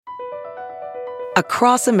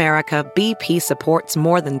Across America, BP supports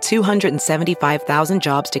more than 275,000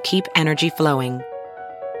 jobs to keep energy flowing.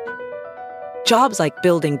 Jobs like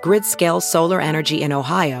building grid-scale solar energy in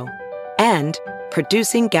Ohio and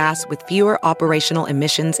producing gas with fewer operational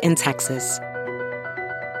emissions in Texas.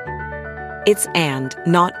 It's and,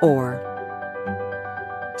 not or.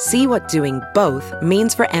 See what doing both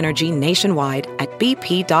means for energy nationwide at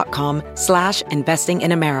bp.com/investing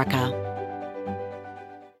in America.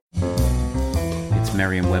 It's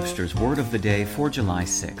Merriam-Webster's Word of the Day for July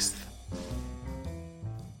 6th.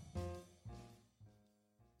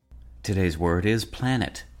 Today's word is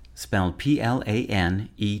planet, spelled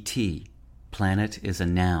P-L-A-N-E-T. Planet is a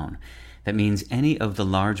noun. That means any of the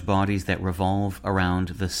large bodies that revolve around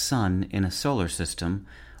the sun in a solar system,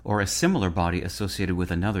 or a similar body associated with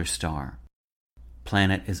another star.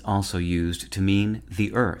 Planet is also used to mean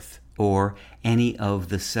the Earth, or any of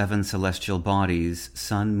the 7 celestial bodies,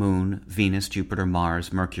 Sun, Moon, Venus, Jupiter,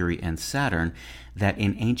 Mars, Mercury, and Saturn, that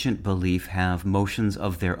in ancient belief have motions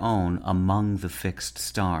of their own among the fixed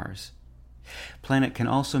stars. Planet can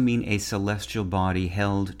also mean a celestial body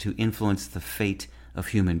held to influence the fate of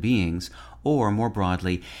human beings, or, more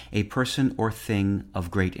broadly, a person or thing of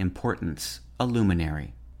great importance, a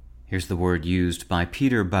luminary. Here's the word used by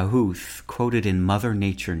Peter Bahuth, quoted in Mother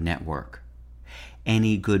Nature Network.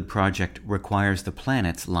 Any good project requires the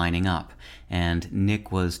planets lining up, and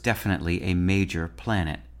Nick was definitely a major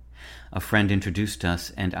planet. A friend introduced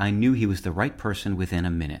us, and I knew he was the right person within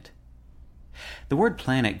a minute. The word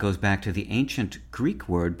planet goes back to the ancient Greek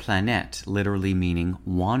word planet, literally meaning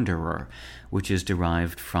wanderer, which is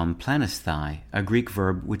derived from planisthai, a Greek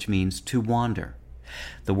verb which means to wander.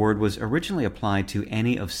 The word was originally applied to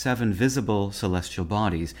any of 7 visible celestial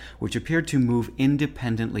bodies, which appeared to move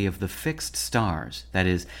independently of the fixed stars, that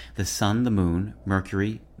is, the Sun, the Moon,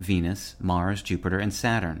 Mercury, Venus, Mars, Jupiter, and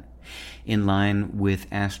Saturn. In line with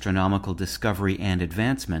astronomical discovery and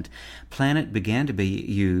advancement, planet began to be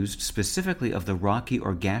used specifically of the rocky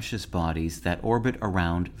or gaseous bodies that orbit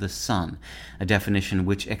around the Sun, a definition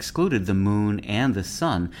which excluded the Moon and the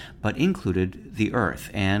Sun, but included the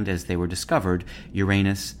Earth and, as they were discovered,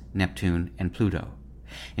 Uranus, Neptune, and Pluto.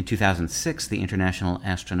 In 2006, the International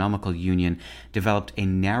Astronomical Union developed a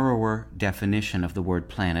narrower definition of the word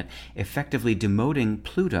planet, effectively demoting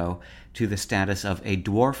Pluto to the status of a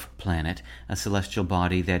dwarf planet, a celestial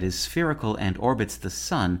body that is spherical and orbits the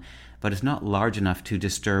Sun, but is not large enough to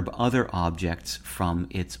disturb other objects from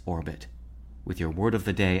its orbit. With your Word of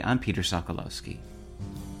the Day, I'm Peter Sokolowski.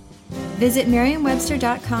 Visit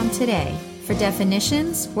Merriam-Webster.com today for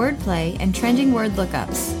definitions, wordplay, and trending word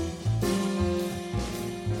lookups.